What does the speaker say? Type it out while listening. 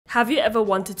Have you ever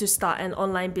wanted to start an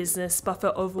online business but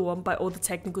felt overwhelmed by all the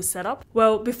technical setup?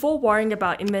 Well, before worrying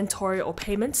about inventory or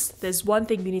payments, there's one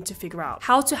thing you need to figure out: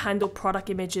 how to handle product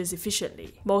images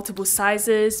efficiently. Multiple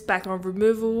sizes, background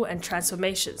removal, and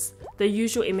transformations. The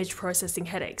usual image processing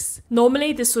headaches.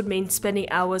 Normally, this would mean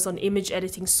spending hours on image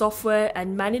editing software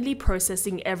and manually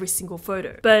processing every single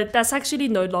photo, but that's actually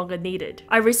no longer needed.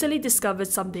 I recently discovered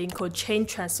something called chain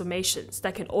transformations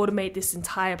that can automate this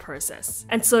entire process.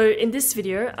 And so in this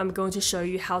video, I'm going to show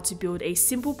you how to build a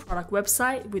simple product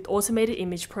website with automated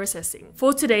image processing.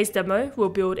 For today's demo, we'll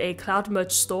build a cloud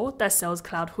merch store that sells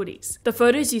cloud hoodies. The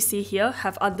photos you see here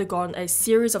have undergone a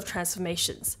series of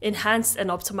transformations, enhanced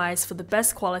and optimized for the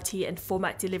best quality and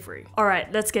format delivery.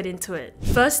 Alright, let's get into it.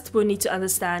 First, we'll need to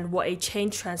understand what a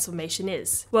chain transformation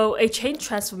is. Well, a chain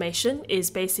transformation is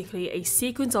basically a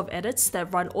sequence of edits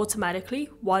that run automatically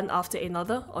one after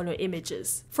another on your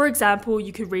images. For example,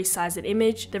 you could resize an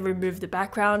image, then remove the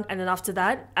background, and then after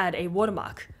that, add a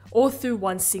watermark, all through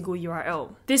one single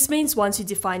URL. This means once you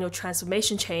define your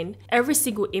transformation chain, every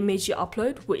single image you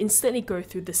upload will instantly go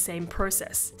through the same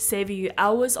process, saving you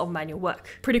hours of manual work.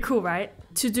 Pretty cool, right?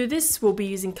 To do this, we'll be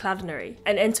using Cloudinary,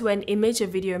 an end-to-end image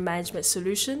and video management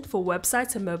solution for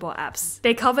websites and mobile apps.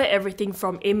 They cover everything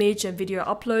from image and video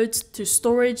uploads to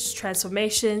storage,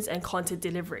 transformations, and content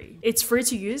delivery. It's free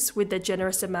to use with a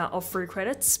generous amount of free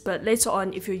credits, but later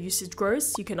on, if your usage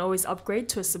grows, you can always upgrade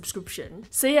to a subscription.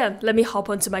 So yeah, let me hop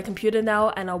onto my computer now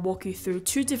and I'll walk you through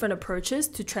two different approaches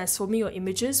to transforming your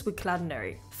images with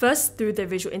Cloudinary. First, through the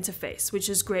visual interface, which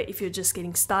is great if you're just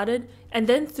getting started, and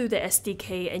then through the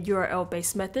SDK and URL-based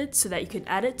method so that you can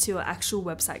add it to your actual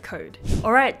website code.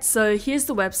 Alright, so here's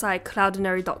the website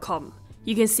cloudinary.com.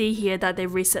 You can see here that they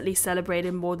recently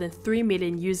celebrated more than 3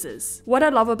 million users. What I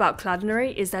love about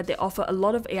Cloudinary is that they offer a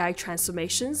lot of AI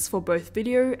transformations for both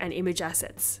video and image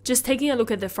assets. Just taking a look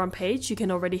at the front page, you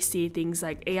can already see things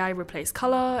like AI replace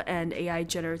color and AI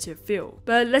generative fill.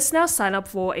 But let's now sign up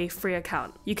for a free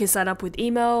account. You can sign up with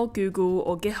email, Google,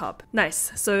 or GitHub.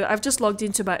 Nice, so I've just logged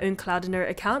into my own Cloudinary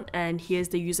account and here's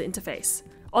the user interface.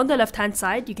 On the left-hand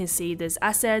side, you can see there's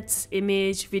assets,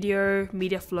 image, video,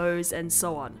 media flows, and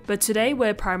so on. But today,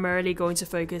 we're primarily going to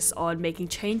focus on making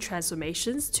chain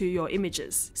transformations to your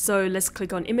images. So let's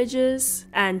click on images,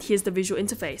 and here's the visual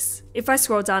interface. If I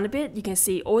scroll down a bit, you can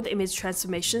see all the image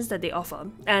transformations that they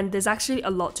offer, and there's actually a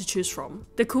lot to choose from.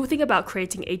 The cool thing about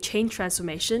creating a chain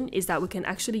transformation is that we can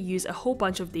actually use a whole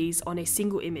bunch of these on a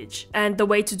single image. And the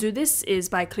way to do this is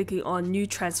by clicking on New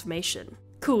Transformation.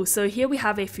 Cool, so here we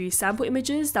have a few sample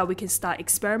images that we can start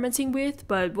experimenting with,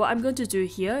 but what I'm going to do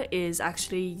here is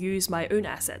actually use my own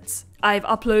assets. I've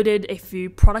uploaded a few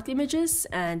product images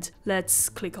and let's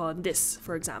click on this,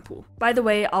 for example. By the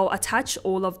way, I'll attach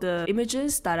all of the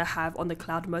images that I have on the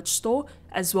Cloud Merch store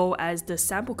as well as the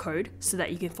sample code so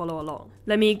that you can follow along.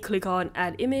 Let me click on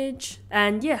add image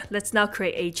and yeah, let's now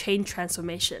create a chain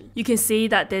transformation. You can see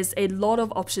that there's a lot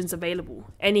of options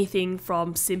available. Anything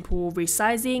from simple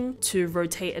resizing to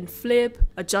rotate and flip,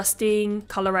 adjusting,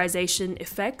 colorization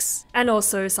effects, and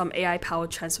also some AI powered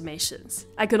transformations.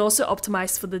 I can also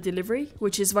optimize for the delivery,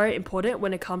 which is very important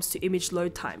when it comes to image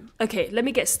load time. Okay, let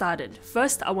me get started.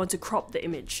 First, I want to crop the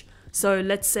image. So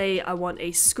let's say I want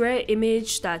a square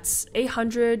image that's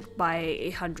 800 by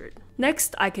 800.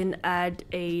 Next, I can add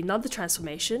another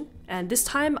transformation, and this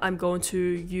time I'm going to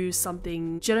use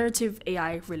something generative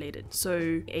AI related.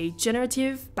 So a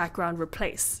generative background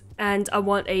replace. And I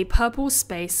want a purple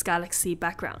space galaxy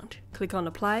background. Click on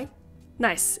apply.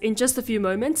 Nice, in just a few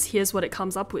moments, here's what it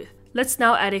comes up with. Let's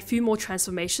now add a few more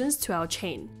transformations to our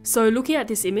chain. So looking at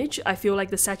this image, I feel like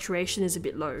the saturation is a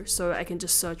bit low. So I can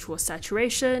just search for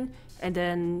saturation and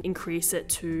then increase it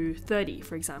to 30,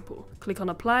 for example. Click on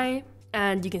apply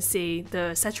and you can see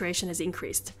the saturation has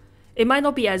increased. It might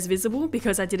not be as visible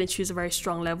because I didn't choose a very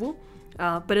strong level,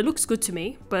 but it looks good to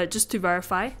me. But just to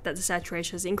verify that the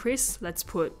saturation has increased, let's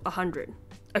put 100.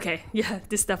 Okay, yeah,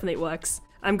 this definitely works.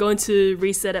 I'm going to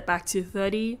reset it back to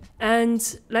 30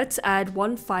 and let's add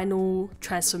one final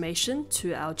transformation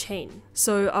to our chain.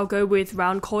 So I'll go with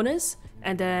round corners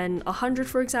and then 100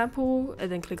 for example,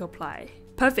 and then click apply.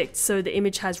 Perfect, so the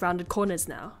image has rounded corners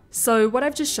now. So what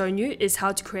I've just shown you is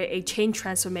how to create a chain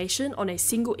transformation on a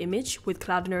single image with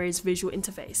Cloudinary's visual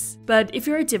interface. But if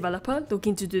you're a developer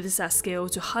looking to do this at scale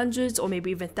to hundreds or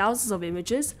maybe even thousands of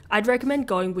images, I'd recommend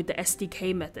going with the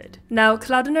SDK method. Now,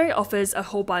 Cloudinary offers a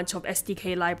whole bunch of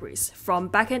SDK libraries, from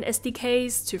backend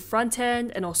SDKs to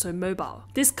frontend and also mobile.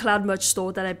 This Cloud Merch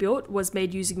store that I built was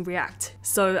made using React,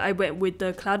 so I went with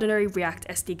the Cloudinary React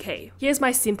SDK. Here's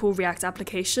my simple React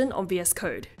application on VS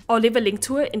Code. I'll leave a link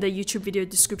to it in the YouTube video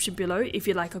description description below if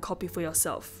you'd like a copy for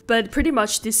yourself. But pretty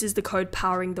much this is the code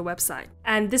powering the website.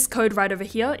 And this code right over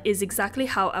here is exactly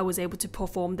how I was able to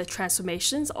perform the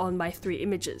transformations on my 3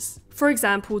 images. For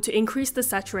example, to increase the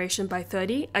saturation by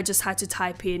 30, I just had to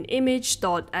type in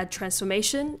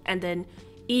image.addTransformation and then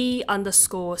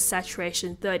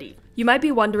E_saturation 30. You might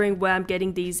be wondering where I'm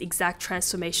getting these exact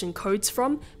transformation codes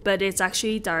from, but it's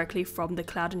actually directly from the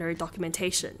Cloudinary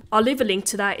documentation. I'll leave a link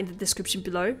to that in the description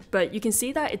below, but you can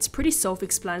see that it's pretty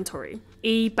self-explanatory.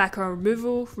 E background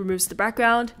removal removes the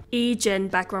background, E gen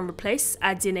background replace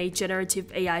adds in a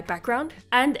generative AI background,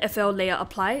 and FL layer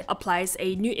apply applies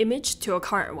a new image to a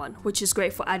current one, which is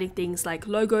great for adding things like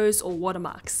logos or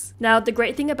watermarks. Now, the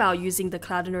great thing about using the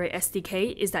Cloudinary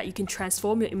SDK is that you can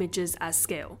transform your images as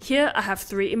scale. Here I have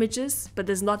 3 images, but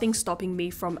there's nothing stopping me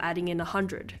from adding in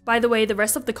 100. By the way, the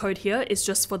rest of the code here is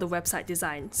just for the website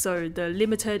design, so the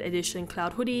limited edition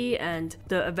cloud hoodie and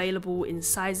the available in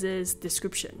sizes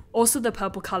description. Also the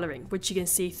purple coloring, which you can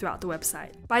see throughout the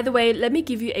website. By the way, let me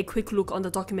give you a quick look on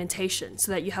the documentation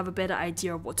so that you have a better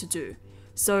idea of what to do.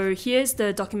 So here's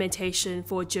the documentation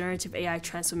for generative AI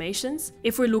transformations.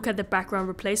 If we look at the background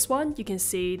replace one, you can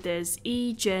see there's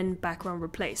gen background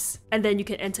replace, and then you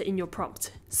can enter in your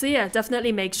prompt. So yeah,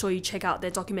 definitely make sure you check out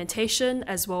their documentation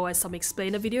as well as some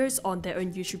explainer videos on their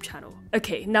own YouTube channel.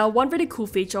 Okay, now one really cool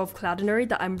feature of Cloudinary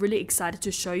that I'm really excited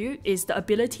to show you is the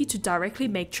ability to directly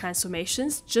make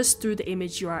transformations just through the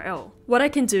image URL. What I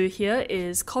can do here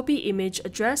is copy image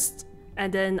address,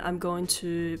 and then I'm going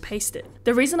to paste it.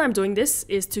 The reason I'm doing this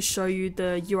is to show you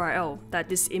the URL that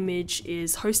this image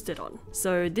is hosted on.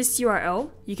 So this URL,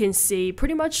 you can see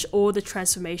pretty much all the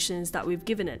transformations that we've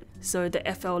given it. So the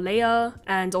FL layer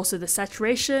and also the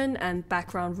saturation and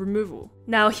background removal.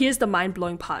 Now here's the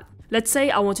mind-blowing part. Let's say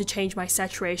I want to change my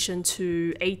saturation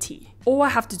to 80. All I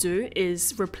have to do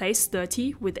is replace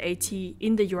 30 with 80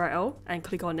 in the URL and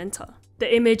click on enter.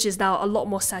 The image is now a lot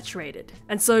more saturated.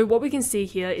 And so what we can see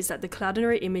here is that the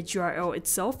Cloudinary image URL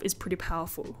itself is pretty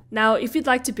powerful. Now, if you'd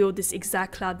like to build this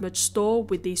exact CloudMerge store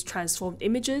with these transformed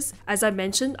images, as I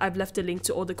mentioned, I've left a link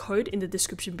to all the code in the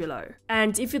description below.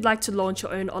 And if you'd like to launch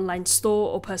your own online store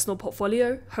or personal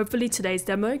portfolio, hopefully today's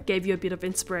demo gave you a bit of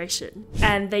inspiration.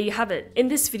 And there you have it. In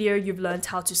this video, you've learned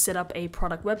how to set up a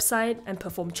product website and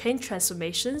perform change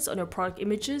transformations on your product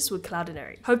images with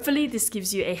Cloudinary. Hopefully this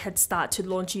gives you a head start to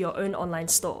launching your own online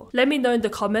store. Let me know in the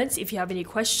comments if you have any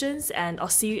questions, and I'll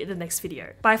see you in the next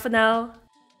video. Bye for now.